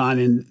Amazon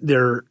in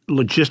their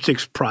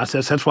logistics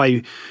process. That's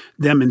why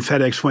them and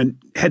FedEx went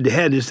head to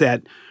head. Is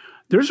that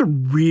there's a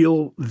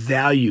real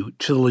value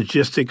to the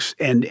logistics,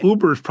 and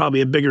Uber is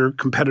probably a bigger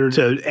competitor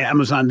to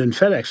Amazon than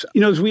FedEx.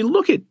 As we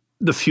look at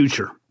the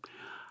future,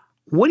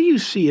 what do you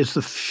see as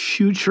the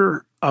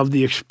future of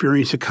the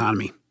experience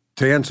economy?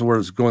 To answer where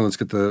it's going, let's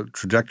get the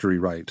trajectory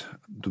right.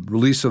 The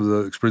release of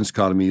the experience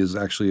economy is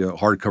actually a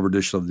hardcover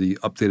edition of the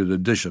updated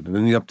edition. And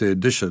in the updated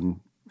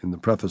edition, in the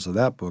preface of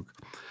that book,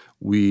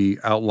 we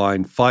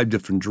outline 5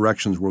 different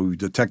directions where we've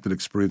detected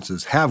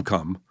experiences have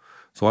come.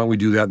 So why don't we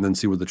do that and then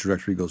see where the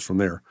trajectory goes from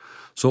there.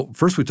 So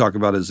first we talk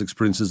about is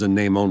experiences in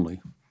name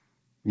only.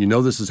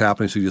 This is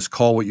happening, so you just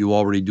call what you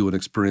already do an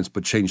experience,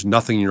 but change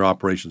nothing in your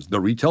operations.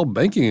 The retail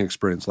banking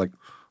experience,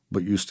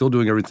 but you're still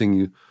doing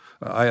everything.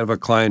 I have a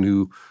client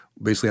who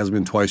basically has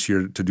been twice a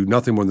year to do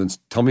nothing more than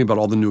tell me about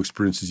all the new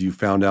experiences you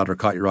found out or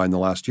caught your eye in the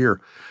last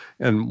year.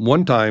 And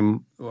one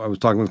time I was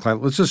talking with a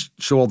client, let's just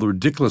show all the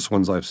ridiculous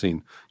ones I've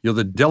seen.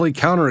 The deli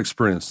counter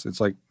experience.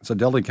 It's like it's a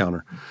deli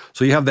counter.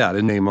 So you have that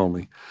in name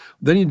only.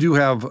 Then you do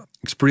have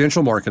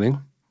experiential marketing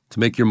to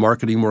make your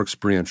marketing more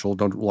experiential.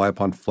 Don't rely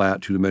upon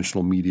flat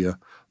two-dimensional media,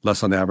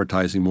 less on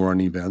advertising, more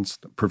on events,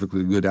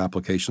 perfectly good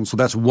application. So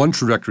that's one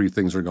trajectory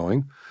things are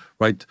going,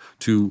 right?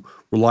 To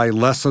rely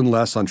less and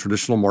less on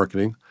traditional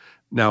marketing.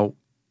 Now,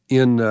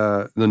 in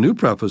the new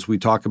preface, we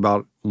talk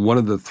about one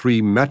of the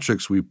 3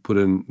 metrics we put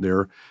in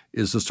there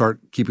is to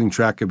start keeping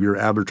track of your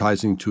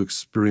advertising to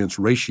experience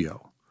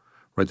ratio,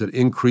 right? That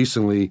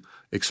increasingly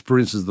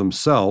experiences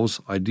themselves,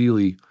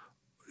 ideally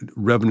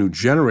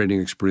revenue-generating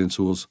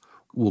experiences,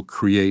 will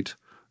create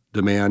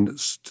demand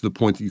to the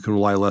point that you can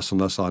rely less and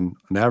less on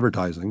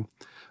advertising.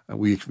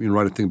 We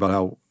write a thing about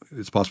how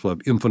it's possible to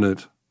have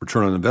infinite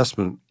return on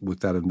investment with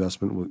that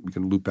investment. We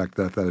can loop back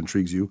to that if that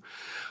intrigues you.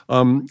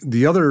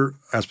 The other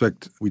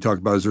aspect we talk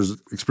about is there's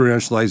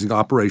experientializing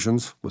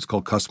operations, what's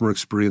called customer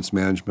experience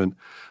management.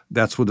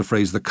 That's where the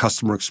phrase the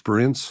customer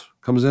experience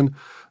comes in.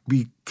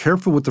 Be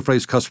careful with the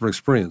phrase customer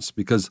experience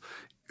because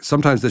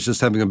sometimes that's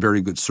just having a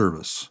very good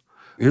service.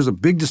 Here's a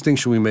big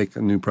distinction we make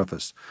in the new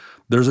preface.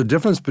 There's a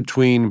difference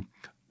between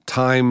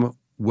time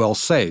well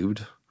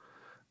saved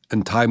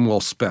and time well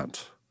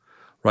spent,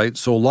 right?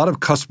 So a lot of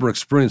customer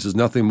experience is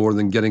nothing more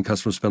than getting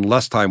customers to spend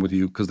less time with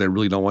you because they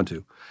really don't want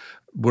to.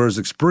 Whereas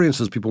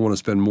experiences people want to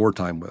spend more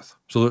time with.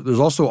 So there's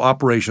also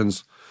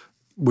operations,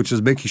 which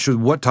is making sure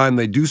what time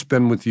they do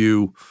spend with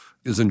you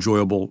is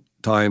enjoyable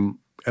time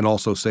and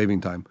also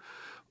saving time.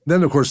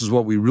 Then, of course, is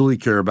what we really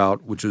care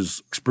about, which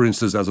is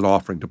experiences as an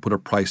offering, to put a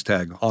price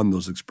tag on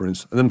those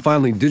experiences. And then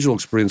finally, digital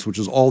experience, which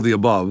is all the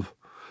above,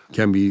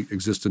 can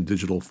exist in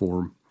digital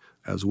form.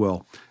 as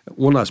well.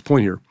 One last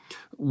point here.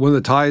 One of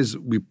the ties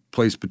we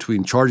place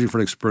between charging for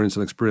an experience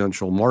and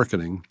experiential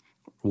marketing,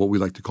 what we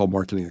like to call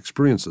marketing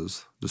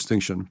experiences,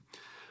 distinction.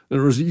 In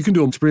other words, you can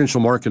do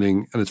experiential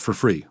marketing and it's for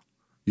free.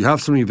 You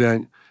have some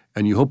event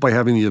and you hope by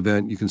having the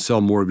event you can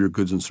sell more of your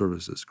goods and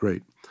services.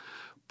 Great.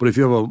 But if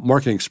you have a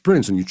marketing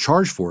experience and you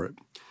charge for it,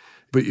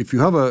 but if you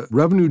have a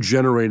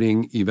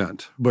revenue-generating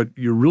event, but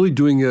you're really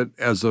doing it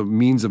as a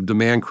means of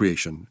demand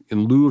creation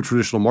in lieu of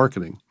traditional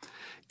marketing,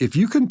 if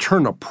you can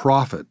turn a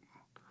profit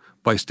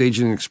by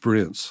staging an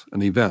experience,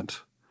 an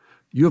event,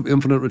 you have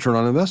infinite return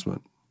on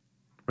investment,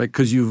 right?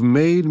 Because you've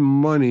made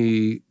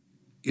money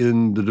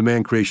in the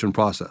demand creation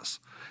process.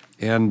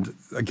 And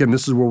again,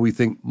 this is where we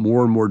think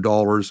more and more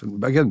dollars,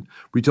 and again,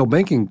 retail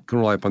banking can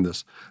rely upon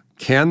this.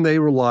 Can they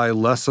rely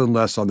less and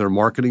less on their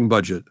marketing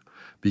budget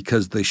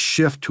because they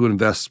shift to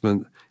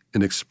investment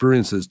in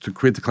experiences to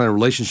create the kind of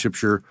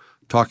relationships you're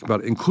talking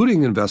about,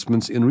 including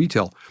investments in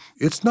retail?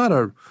 It's not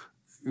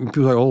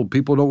people are like, oh,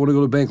 people don't want to go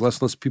to the bank, less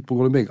and less people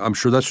go to the bank. I'm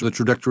sure that's the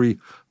trajectory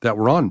that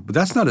we're on, but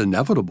that's not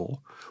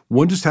inevitable.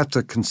 One just has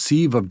to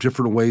conceive of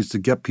different ways to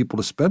get people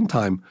to spend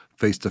time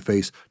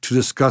face-to-face to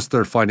discuss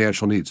their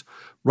financial needs.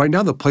 Right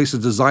now, the place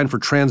is designed for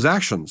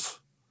transactions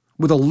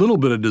with a little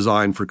bit of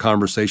design for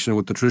conversation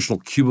with the traditional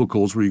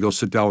cubicles where you go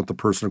sit down with the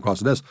person across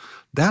the desk.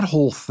 That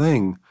whole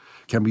thing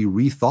can be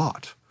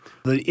rethought.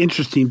 The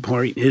interesting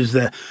point is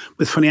that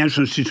with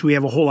financial institutions, we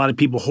have a whole lot of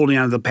people holding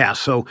on to the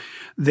past. So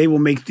they will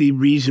make the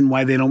reason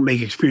why they don't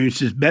make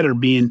experiences better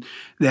being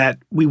that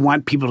we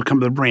want people to come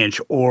to the branch,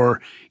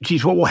 or,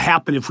 geez, what will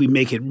happen if we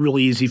make it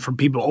really easy for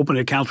people to open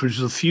accounts, which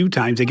is a few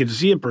times they get to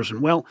see a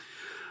person? Well,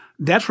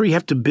 that's where you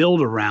have to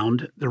build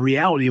around the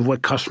reality of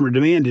what customer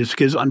demand is,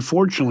 because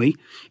unfortunately,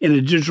 in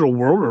a digital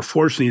world, or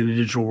fortunately in a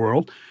digital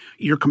world,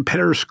 your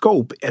competitor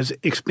scope has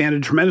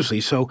expanded tremendously.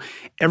 So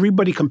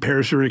everybody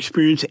compares their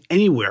experience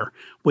anywhere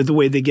with the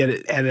way they get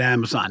it at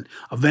Amazon.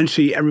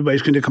 Eventually,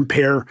 everybody's going to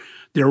compare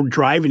their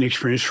driving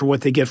experience for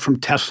what they get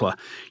from Tesla.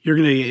 You're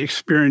going to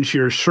experience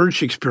your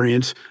search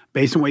experience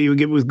based on what you would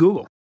get with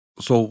Google.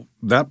 So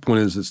that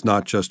point is it's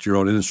not just your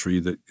own industry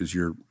that is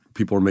your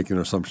people are making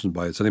their assumptions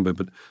by it's anybody,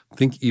 but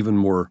think even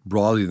more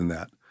broadly than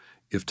that.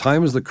 If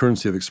time is the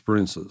currency of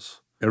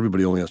experiences,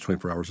 everybody only has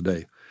 24 hours a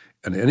day.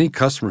 And any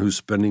customer who's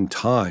spending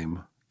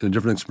time in a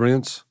different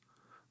experience,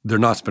 they're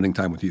not spending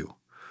time with you.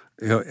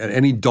 And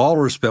any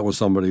dollar spent with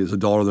somebody is a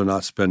dollar they're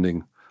not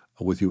spending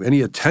with you.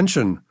 Any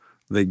attention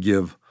they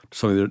give to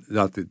somebody,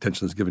 not the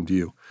attention that's given to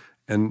you.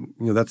 And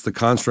that's the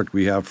construct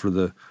we have for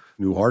the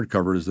new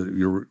hardcover is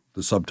that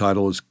the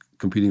subtitle is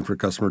competing for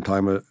customer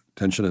time,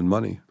 attention, and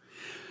money.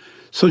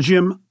 So,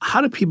 Jim, how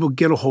do people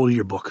get a hold of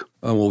your book?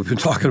 Well, we've been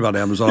talking about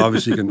Amazon.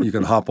 Obviously, you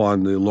can hop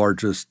on the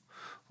largest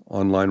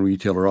online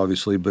retailer,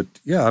 obviously. But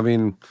yeah, I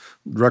mean,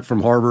 direct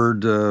from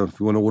Harvard, if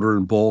you want to order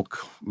in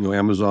bulk,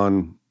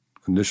 Amazon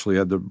initially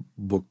had the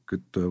book at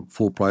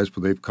full price,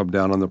 but they've come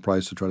down on the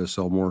price to try to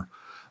sell more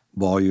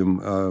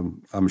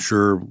volume. I'm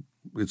sure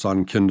it's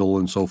on Kindle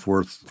and so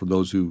forth for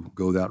those who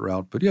go that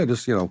route. But yeah,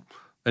 just,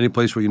 any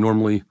place where you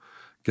normally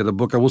get a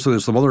book. I will say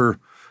there's some other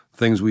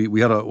things.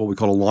 We had what we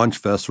call a launch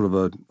fest, sort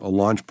of a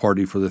launch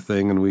party for the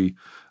thing, and we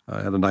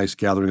had a nice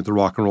gathering at the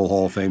Rock and Roll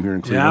Hall of Fame here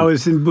in Cleveland. Yeah, I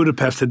was in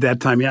Budapest at that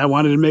time. Yeah, I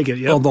wanted to make it.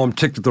 Yep. Although I'm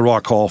ticked at the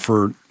Rock Hall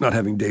for not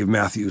having Dave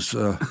Matthews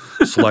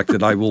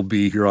selected. I will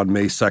be here on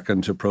May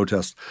 2nd to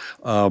protest.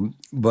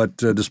 But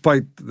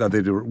despite that,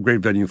 they did a great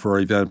venue for our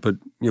event. But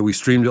we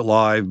streamed it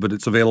live, but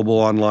it's available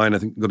online. I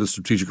think go to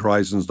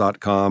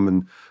strategichorizons.com,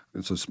 and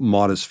it's a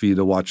modest fee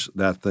to watch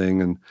that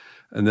thing.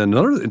 And then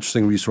another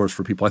interesting resource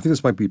for people, I think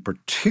this might be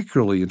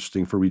particularly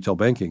interesting for retail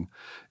banking,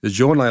 is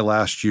Joe and I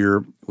last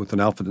year with an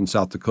outfit in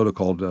South Dakota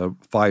called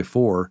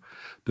 5-4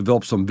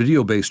 developed some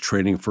video-based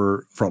training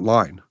for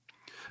frontline.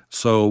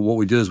 So what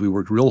we did is we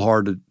worked real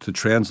hard to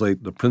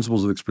translate the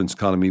principles of experience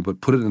economy,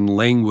 but put it in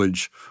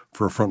language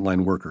for a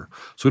frontline worker.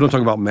 So we don't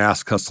talk about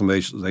mass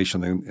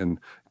customization and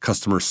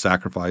customer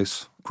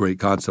sacrifice, great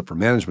concept for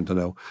management to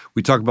know.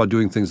 We talk about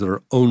doing things that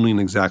are only and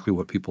exactly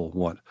what people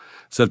want.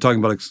 Instead of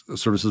talking about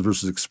services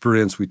versus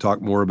experience, we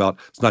talk more about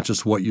it's not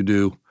just what you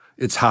do,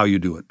 it's how you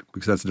do it,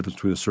 because that's the difference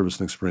between a service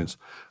and experience.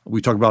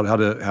 We talk about how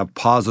to have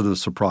positive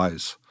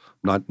surprise,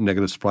 not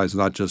negative surprise,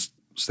 not just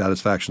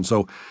satisfaction.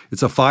 So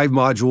it's a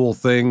 5-module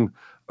thing.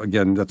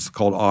 Again, that's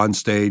called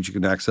OnStage. You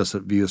can access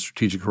it via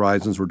Strategic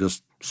Horizons or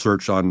just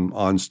search on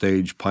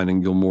OnStage, Pine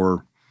and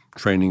Gilmore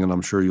training, and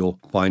I'm sure you'll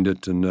find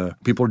it. And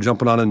people are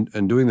jumping on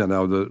and doing that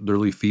now, the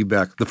early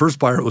feedback. The first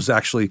buyer was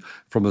actually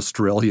from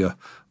Australia,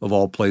 of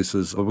all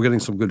places. We're getting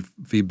some good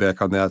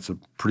feedback on that. It's a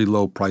pretty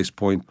low price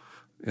point.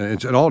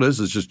 And all it is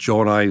just Joe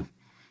and I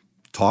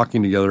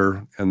talking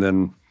together, and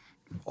then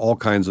all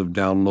kinds of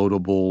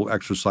downloadable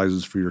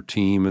exercises for your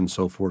team and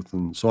so forth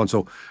and so on.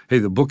 So, hey,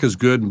 the book is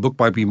good. The book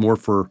might be more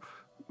for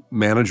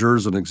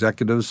managers and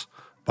executives,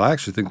 but I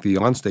actually think the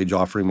OnStage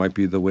offering might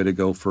be the way to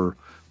go for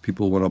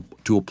people who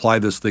want to apply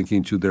this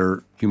thinking to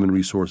their human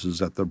resources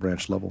at the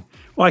branch level.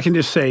 Well, I can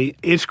just say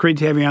it's great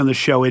to have you on the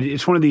show.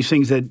 It's one of these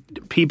things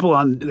that people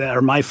that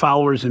are my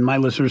followers and my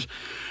listeners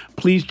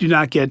Please do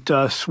not get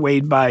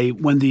swayed by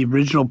when the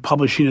original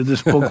publishing of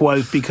this book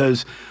was,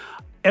 because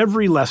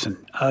every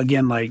lesson,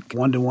 again, like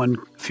One-to-One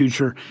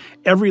Future,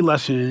 every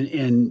lesson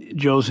in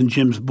Joe's and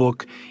Jim's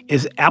book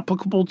is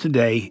applicable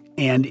today.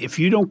 And if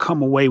you don't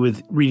come away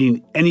with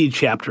reading any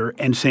chapter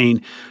and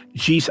saying,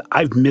 geez,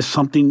 I've missed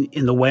something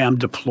in the way I'm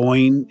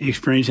deploying the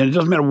experience, and it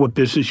doesn't matter what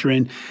business you're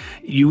in,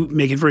 you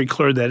make it very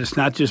clear that it's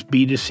not just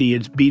B2C,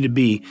 it's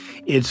B2B.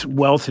 It's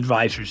wealth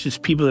advisors. It's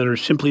people that are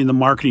simply in the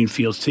marketing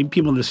field,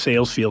 people in the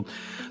sales field.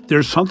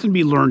 There's something to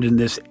be learned in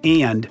this.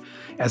 And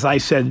as I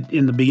said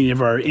in the beginning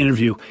of our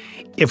interview,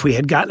 if we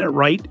had gotten it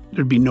right,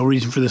 there'd be no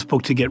reason for this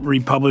book to get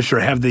republished or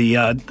have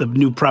the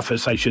new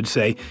preface, I should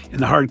say, in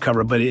the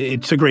hardcover. But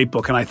it's a great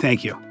book, and I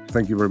thank you.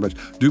 Thank you very much.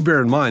 Do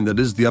bear in mind that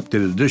is the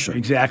updated edition.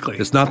 Exactly.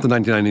 It's not the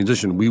 1990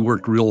 edition. We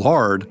worked real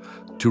hard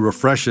to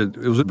refresh it.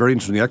 It was a very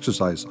interesting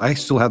exercise. I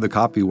still have the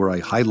copy where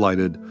I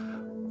highlighted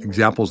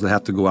examples that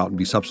have to go out and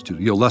be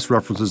substituted. Less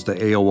references to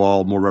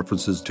AOL, more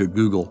references to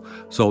Google.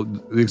 So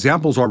the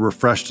examples are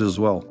refreshed as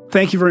well.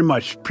 Thank you very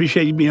much.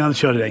 Appreciate you being on the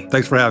show today.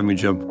 Thanks for having me,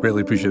 Jim.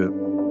 Greatly appreciate it.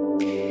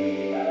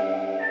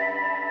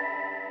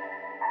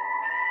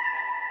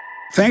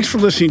 Thanks for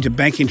listening to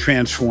Banking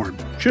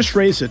Transformed, just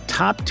raised a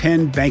top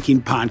 10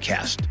 banking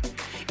podcast.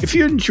 If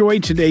you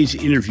enjoyed today's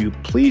interview,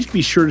 please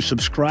be sure to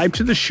subscribe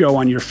to the show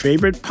on your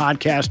favorite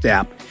podcast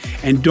app,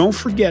 and don't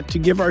forget to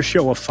give our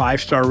show a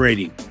 5-star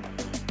rating.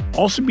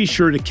 Also be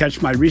sure to catch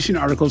my recent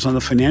articles on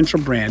the financial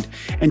brand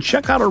and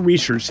check out our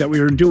research that we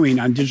are doing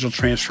on digital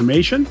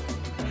transformation,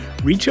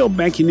 retail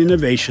banking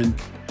innovation,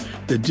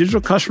 the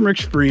digital customer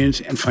experience,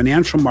 and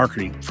financial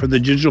marketing for the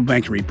Digital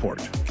Banking Report.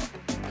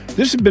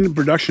 This has been a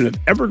production of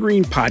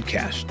Evergreen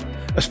Podcast.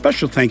 A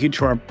special thank you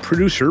to our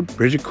producer,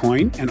 Bridget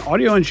Coyne, and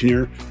audio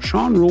engineer,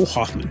 Sean Rule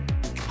Hoffman.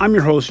 I'm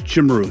your host,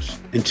 Jim Roos.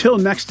 Until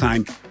next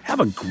time, have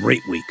a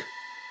great week.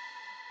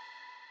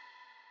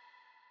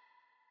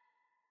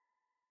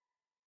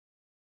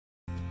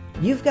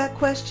 You've got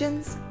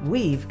questions,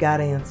 we've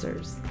got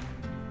answers.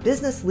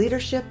 Business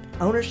leadership,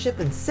 ownership,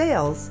 and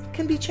sales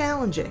can be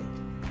challenging.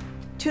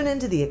 Tune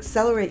into the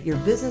Accelerate Your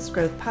Business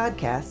Growth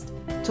podcast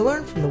to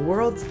learn from the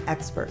world's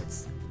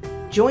experts.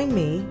 Join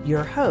me,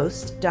 your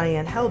host,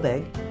 Diane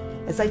Helbig,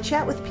 as I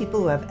chat with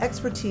people who have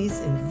expertise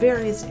in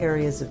various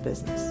areas of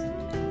business.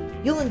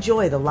 You'll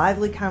enjoy the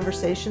lively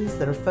conversations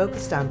that are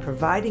focused on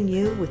providing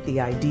you with the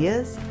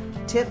ideas,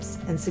 tips,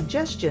 and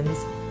suggestions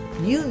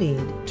you need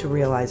to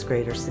realize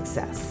greater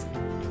success.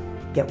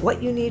 Get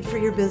what you need for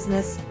your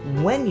business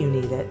when you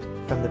need it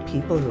from the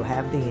people who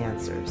have the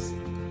answers.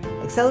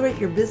 Accelerate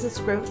Your Business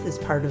Growth is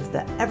part of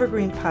the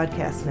Evergreen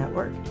Podcast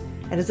Network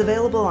and is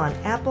available on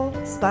Apple,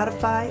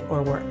 Spotify,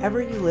 or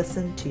wherever you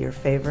listen to your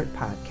favorite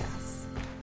podcast.